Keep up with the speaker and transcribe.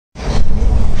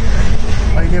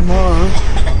अहिले म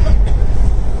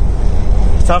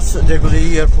Charles day गोली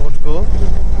एयरपोर्टको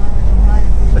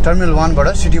टर्मिनल 1 बाट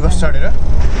सिटी बस चढेर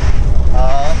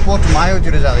पोर्ट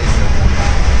मायोतिर जाँदैछु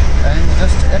and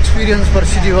just experience for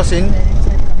city bus in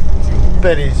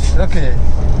Paris. Okay,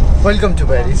 welcome to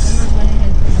Paris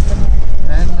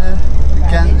and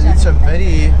it's a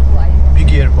very big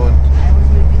airport.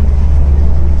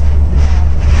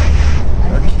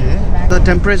 Okay, the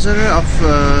temperature of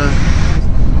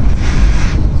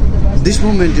this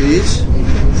moment is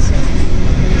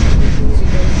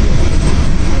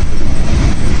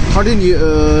 13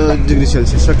 degrees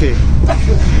Celsius. Okay,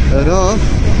 र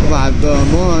अब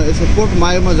म यसो port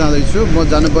myoma जाँदैछु. म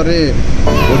जानुपर्ने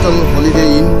hotel holiday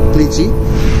in क्लिची.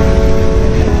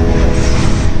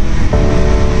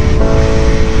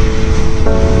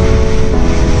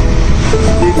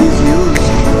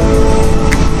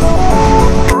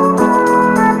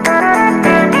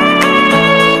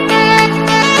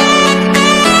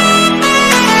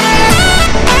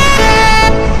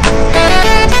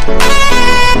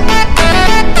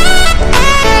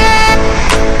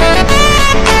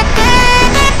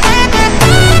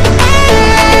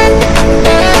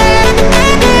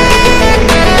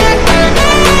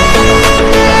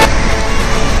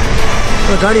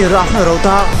 गाडीहरू आफ्नो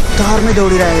रौतारमै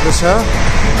दौडिरहेको छ.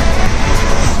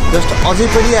 जस्ट अझै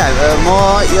पनि म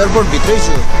एयरपोर्ट भित्रै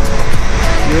छु.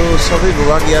 यो सबै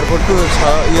भूभाग एयरपोर्टको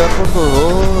हो.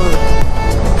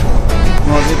 म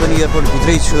अझै पनि एयरपोर्ट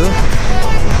भित्रै छु.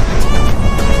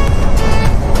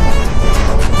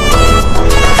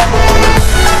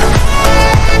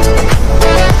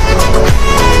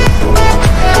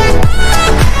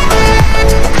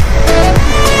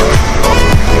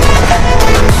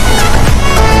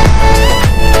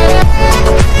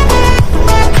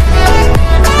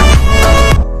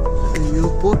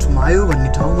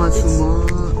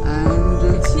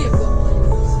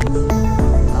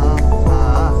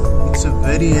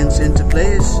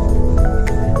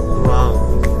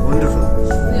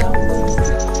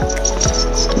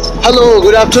 Hello,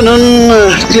 good afternoon,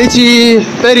 Clichy,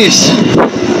 Paris,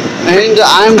 and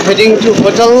I am heading to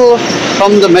hotel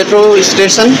from the metro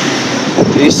station.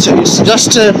 It's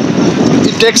just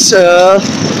it takes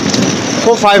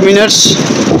 4-5 minutes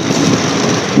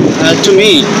to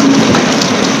me.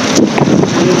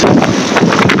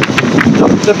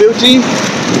 Look the beauty,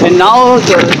 and now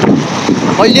the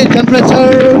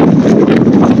temperature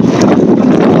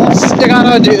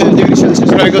 11 degrees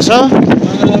Celsius रहेको छ.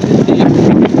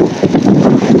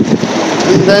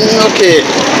 And then okay,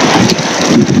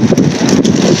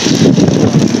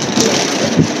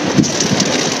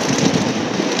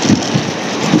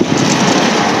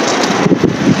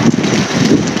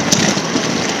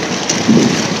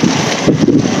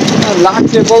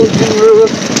 large table.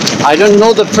 I don't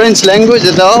know the French language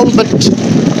at all, but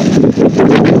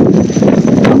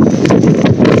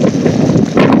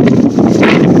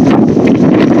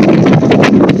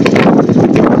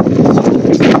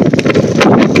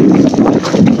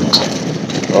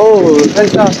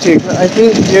fantastic. I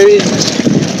think there is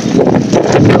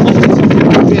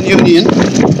European Union.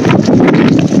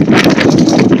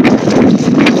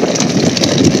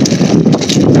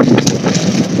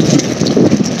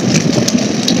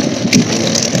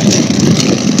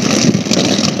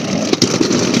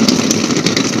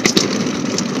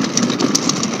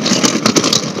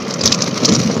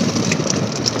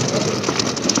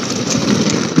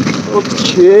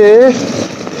 Okay.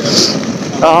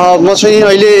 म चाहिँ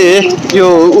अहिले यो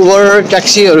Uber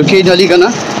ट्याक्सीहरू केही नलिकन,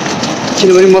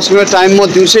 किनभने मसँग टाइम म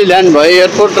दिउँसै ल्यान्ड भएँ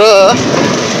एयरपोर्ट र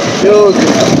यो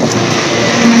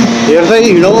हेर्दै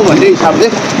हिँडौँ भन्ने हिसाबले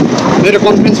मेरो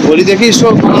कन्फरेन्स भोलिदेखि. सो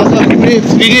म आज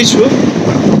फ्री नै छु.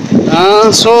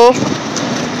 सो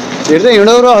हेर्दै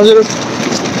हिँडौँ र हजुर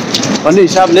भन्ने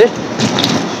हिसाबले.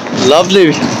 Lovely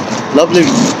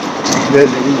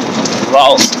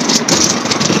wow.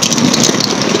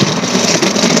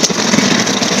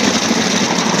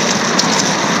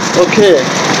 ओके,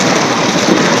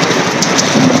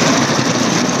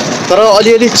 तर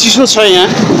अलिअलि चिसो छ यहाँ.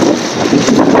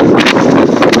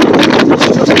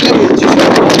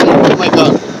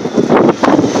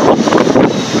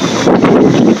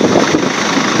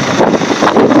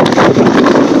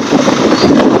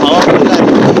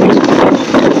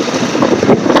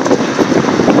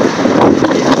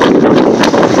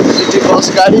 सिटी बस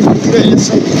गाडी हिँडिरहेछ.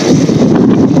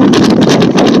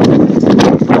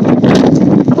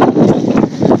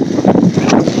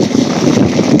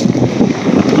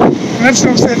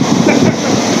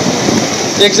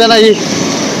 एकजना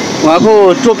उहाँको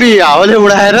टोपी हावाले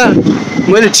उडाएर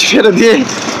मैले टिपेर दिएँ.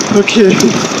 ओके,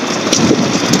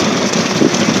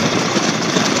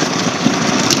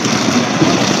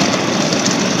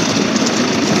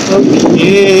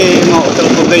 ओके म होटल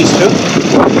पुग्दैछु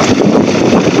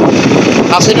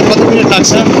थाहा छैन कति मिनट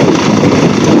लाग्छ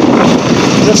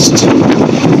जस्ट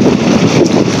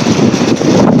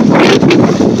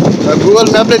गुगल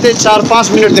म्यापले चाहिँ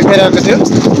 4-5 मिनट देखाइरहेको थियो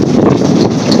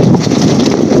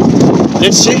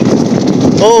let's see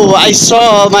Oh, I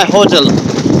saw my hotel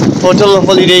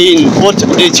Holiday Inn Port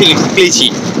Clichy.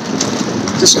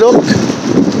 Just look,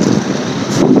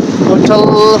 Hotel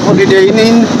Holiday Inn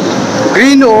in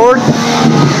Greenwood.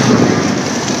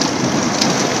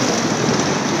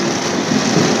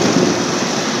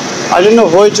 I don't know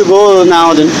where to go now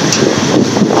then.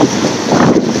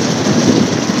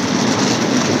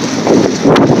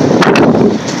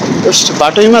 Just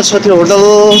बाटैमा छ त्यो hotel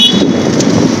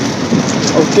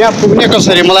अब त्यहाँ पुग्ने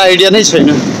कसरी मलाई आइडिया नै छैन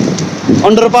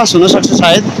अन्डरपास हुन सक्छ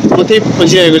सायद म त्यही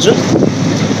खोजिरहेको छु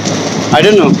आई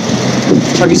डोन्ट नो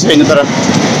छ कि छैन तर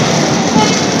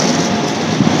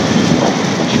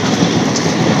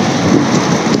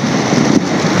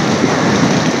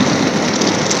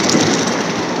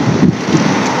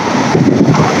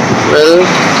well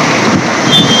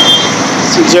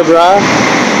zebra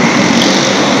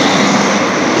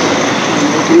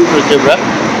looking for zebra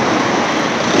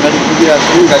गाडी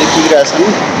पुगिरहेछ नि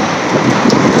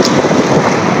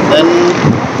देन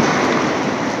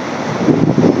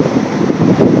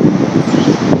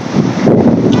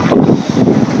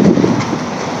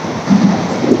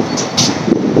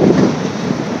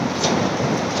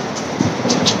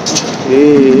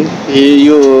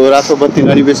यो रातो बत्ती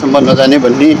नरिबेसम्म नजाने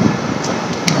भन्ने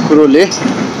कुरोले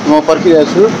म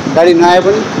पर्खिरहेको छु गाडी नआए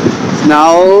पनि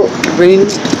नाउ ग्रिन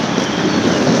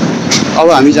अब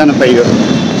हामी जान पाइयो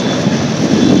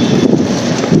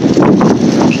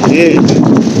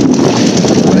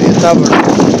यताबाट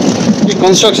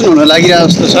कन्स्ट्रक्सन हुन लागिरहेको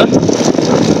जस्तो छ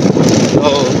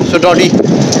सो डडी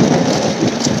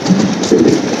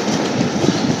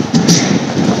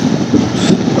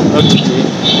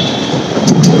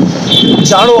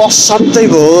जाडो असाध्यै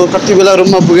भयो कति बेला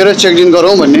रुममा पुगेर चेक इन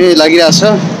गरौँ भन्ने लागिरहेछ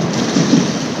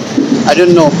I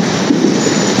don't know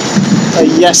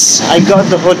yes I got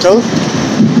the hotel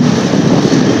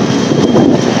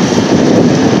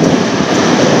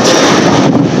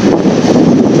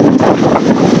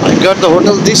got the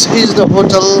hotel. This is the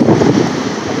hotel.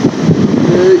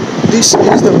 This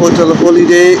is the hotel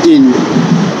Holiday Inn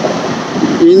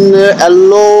in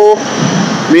yellow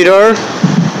mirror.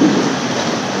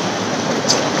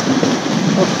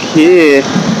 Okay.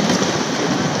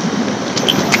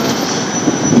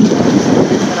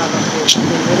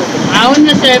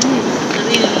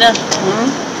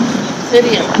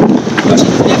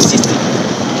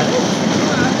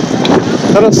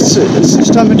 तर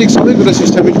सिस्टमेटिक सबै कुरा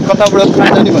सिस्टमेटिक कताबाट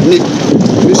कहाँ जाने भन्ने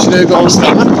बिर्सिरहेको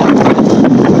अवस्थामा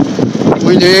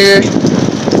मैले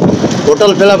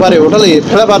होटल फेला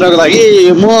पार्नको लागि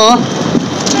म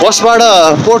बसबाट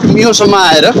पोर्ट मियोसम्म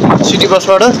आएर सिटी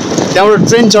बसबाट त्यहाँबाट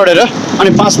ट्रेन चढेर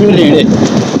अनि 5 मिनट हिँडेँ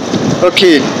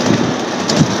ओके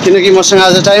किनकि मसँग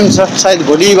आज टाइम छ सायद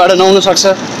भोलिबाट नहुन सक्छ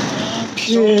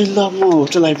के ल म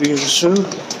होटल आइपुगेको छु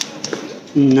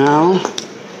now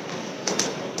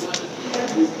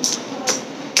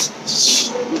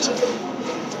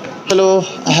Hello,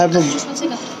 I have a...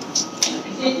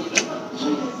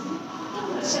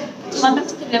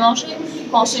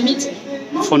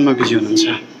 Phone ma busy हुनुहुन्छ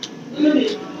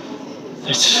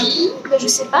Je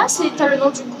sais pas, t'as le nom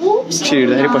du groupe?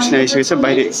 छिर्दाखेरि पसिना आइसकेको छ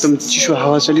बाहिर एकदम चिसो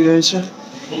हावा चलिरहेछ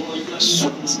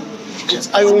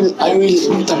I will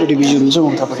उतापट्टि बिजी हुनुहुन्छ म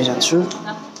उतापट्टि जान्छु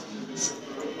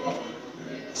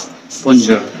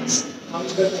Bonjour.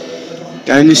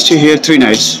 Can you stay here 3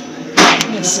 nights?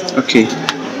 Yes. Okay.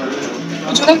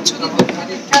 Would you like to leave the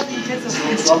credit card in case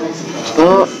of this?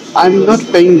 I'm not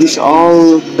paying this all.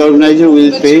 The organizer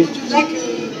will pay. Would you like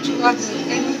to have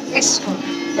any extra,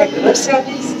 like room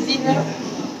service, dinner?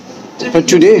 For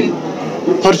today?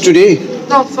 For today?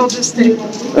 No, for the stay.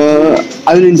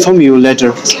 I will inform you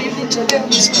later. So you need to pay on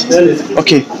this card.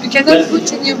 Okay. You cannot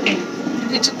put in your pay. You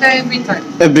need to pay every time.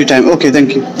 Every time. Okay,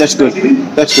 thank you. That's good.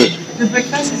 That's good. The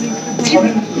breakfast is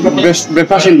included.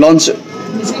 Breakfast and lunch.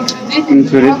 It's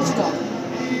included.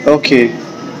 Okay.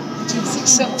 Till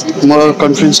 6:30. म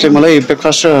कन्फरेन्सले मलाई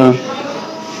breakfast र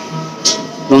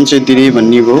lunch दिने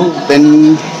भन्ने भयो then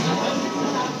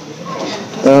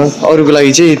अरूको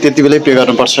लागि चाहिँ त्यति बेलै पे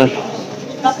गर्नुपर्छ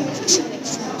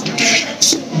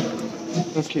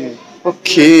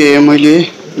ओके मैले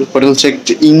होटल चेक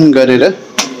इन गरेर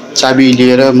चाबी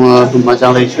लिएर म रुममा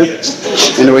जाँदैछु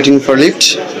and waiting for lift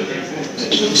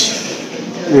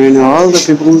and all the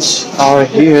peoples are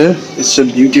here. It's a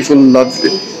beautiful,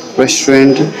 lovely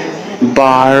restaurant,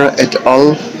 bar, et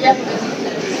al.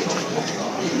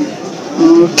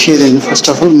 Okay then first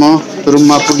of all म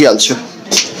रुममा पुगिहाल्छु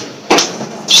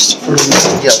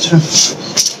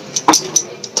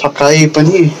थकाइ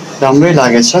पनि राम्रै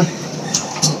लागेछ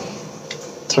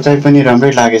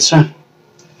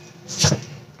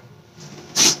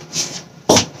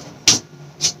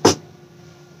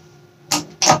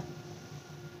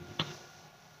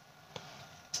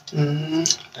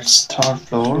थर्ड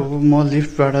फ्लोर म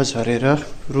लिफ्टबाट झरेर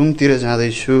रुमतिर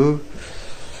जाँदैछु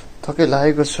थकै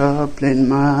लागेको छ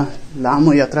प्लेनमा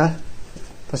लामो यात्रा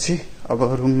पछि अब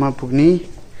रुममा पुग्ने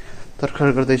तर्खर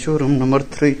गर्दैछु room number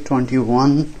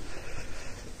 321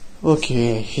 okay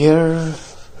here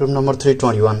room number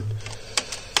 321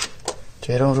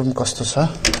 हेरौँ रुम कस्तो छ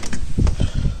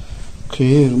ओके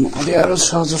रुम अँध्यारो छ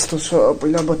जस्तो छ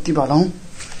पहिला बत्ती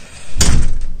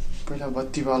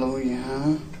बालौँ यहाँ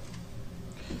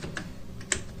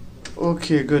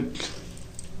ओके गुड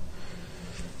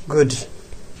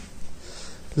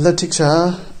ल ठिक छ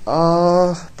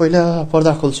पहिला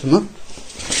पर्दा खोल्छु म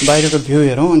बाहिरको भ्यू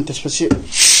हेरौँ अनि त्यसपछि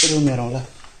रुम हेरौँला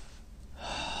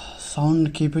साउन्ड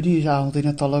केही पनि आउँदैन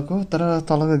तलको तर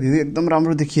तलको भ्यू एकदम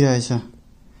राम्रो देखिरहेछ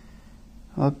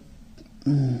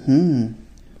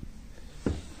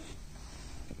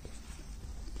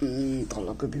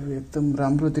तलको भ्यू एकदम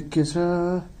राम्रो देखिएछ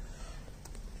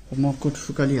म कोट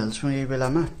फुकालिहाल्छु यही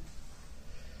बेलामा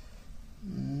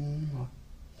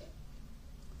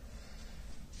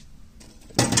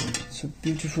It's a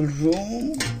beautiful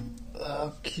room.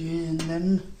 Okay, and then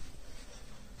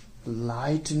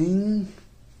lightning.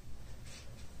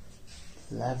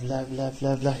 Love.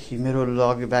 मेरो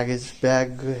लग ब्यागेज ब्याग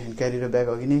क्यारियर ब्याग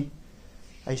अघि नै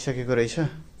आइसकेको रहेछ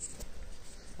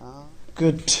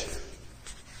गुड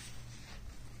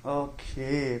ओके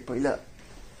पहिला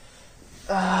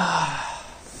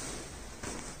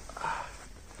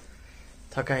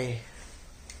थकाइ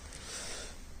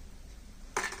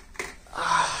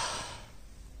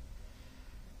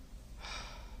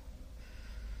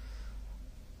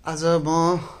आज म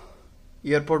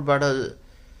एयरपोर्टबाट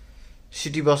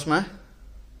सिटी बसमा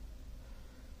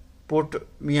पोर्ट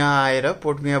मिया आएर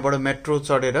पोर्ट मियाबाट मेट्रो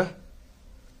चढेर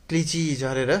क्लिची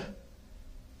झरेर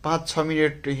 5-6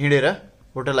 मिनट हिँडेर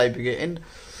होटल आइपुगेँ एन्ड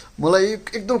मलाई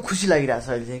एकदम खुसी लागिरहेछ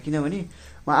अहिले चाहिँ किनभने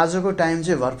म आजको टाइम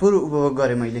चाहिँ भरपुर उपभोग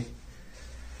गरेँ मैले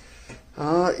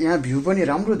यहाँ भ्यू पनि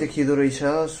राम्रो देखिँदो रहेछ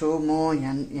सो म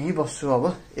यहीँ बस्छु अब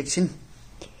एकछिन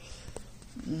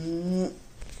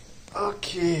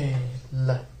ओके ल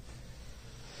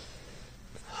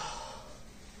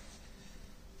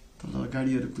तल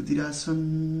गाडीहरू कुदिरहेछन्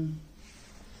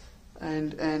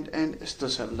एन्ड यस्तो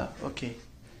छ ल ओके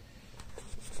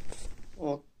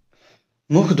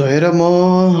मुख धोएर म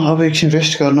अब एकछिन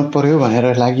रेस्ट गर्न पर्यो भनेर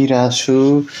लागिरहेको छु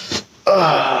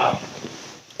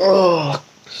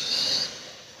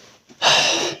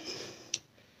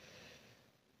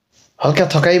हल्का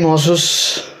थकाइ महसुस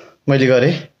मैले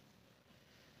गरेँ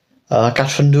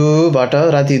काठमाडौँबाट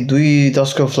राति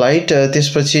 2:10 को फ्लाइट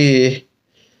त्यसपछि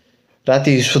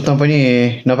राति सुत्न पनि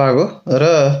नपाएको र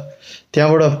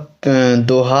त्यहाँबाट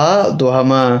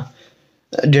दोहामा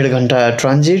 1.5 घण्टा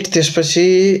ट्रान्जिट त्यसपछि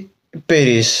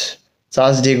पेरिस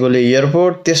चार्ल्स डे गोले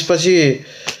एयरपोर्ट त्यसपछि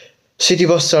सिटी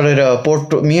बस चढेर पोर्ट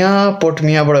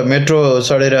मियाबाट मेट्रो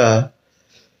चढेर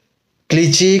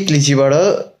क्लिचीबाट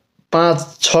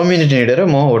 5-6 मिनट हिँडेर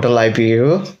म होटल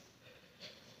आइपुगेको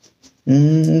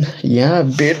यहाँ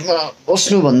बेडमा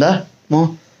बस्नुभन्दा म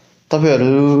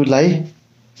तपाईहरूलाई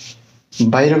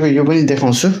बाहिरको यो पनि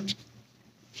देखाउँछु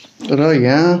र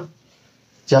यहाँ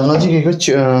झ्याल नजिकैको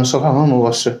सोफामा म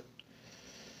बस्छु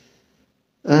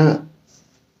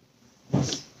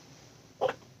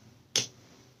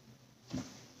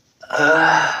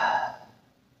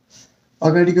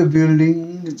अगाडिको बिल्डिङ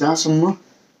जहाँसम्म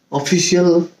अफिसियल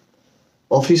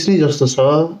अफिस नै जस्तो छ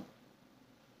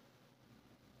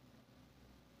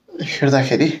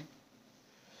हेर्दाखेरि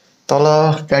तल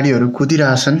गाडीहरू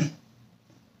कुदिरहेछन्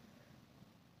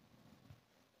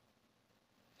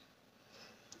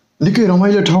निकै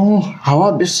रमाइलो ठाउँ हावा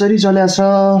बेसरी चलेको छ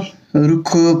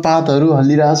रुखको पातहरू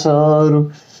हल्लिरहेछ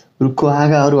रुखको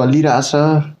हाँगाहरू हल्लिरहेछ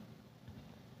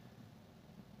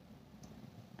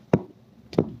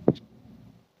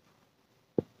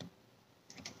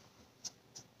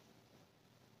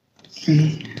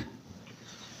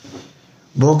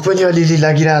भोक पनि अलिअलि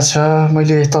लागिरहेछ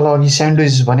मैले तल अघि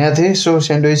स्यान्डविच भनेको थिएँ सो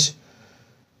स्यान्डविच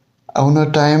आउन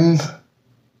टाइम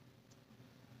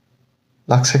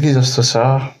लाग्छ कि जस्तो छ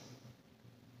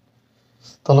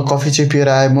तल कफी चाहिँ पिएर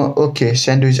आएँ म ओके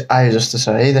स्यान्डविच आयो जस्तो छ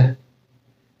है त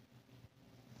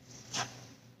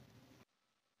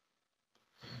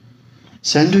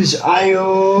स्यान्डविच आयो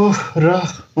र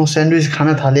म स्यान्डविच खान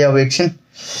थालेँ अब एकछिन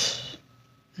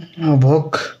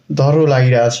भोक धरो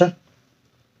लागिरहेछ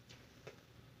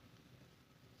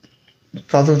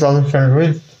तातो तातो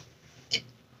स्यान्डविच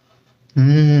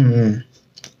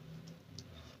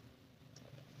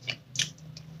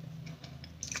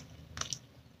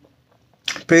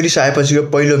पेरिस आएपछिको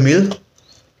पहिलो मिल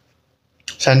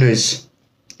स्यान्डविच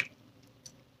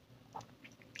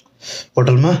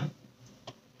होटलमा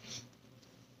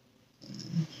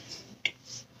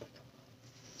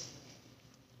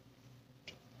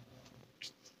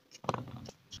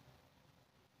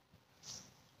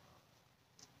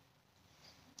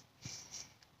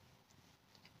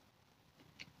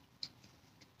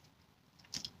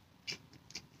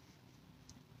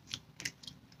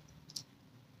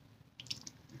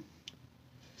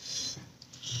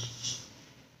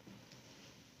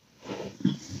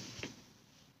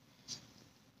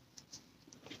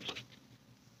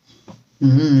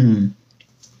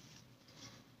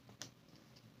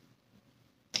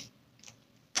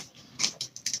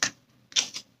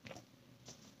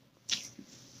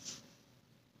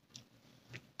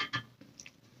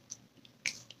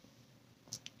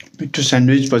मिठो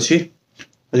स्यान्डविच पछि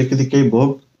अलिकति केही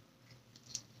भोक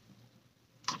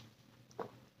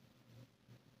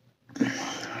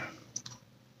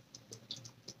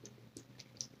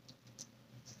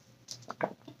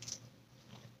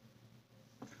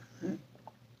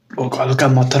भोक हल्का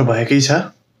मत्थर भएकै छ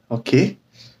ओके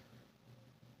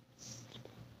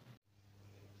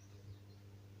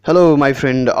हेलो माई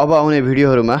फ्रेन्ड अब आउने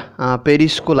भिडियोहरुमा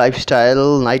पेरिसको lifestyle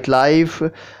night life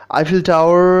Eiffel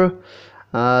tower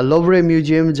लोभरे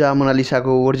museum जहाँ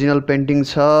मोनालिसाको ओरिजिनल पेन्टिङ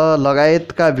छ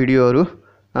लगायतका भिडियोहरु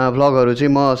भ्लगहरु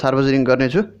चाहिँ म सार्वजनिक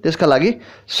गर्नेछु त्यसका लागि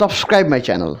सब्स्क्राइब माई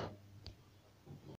च्यानल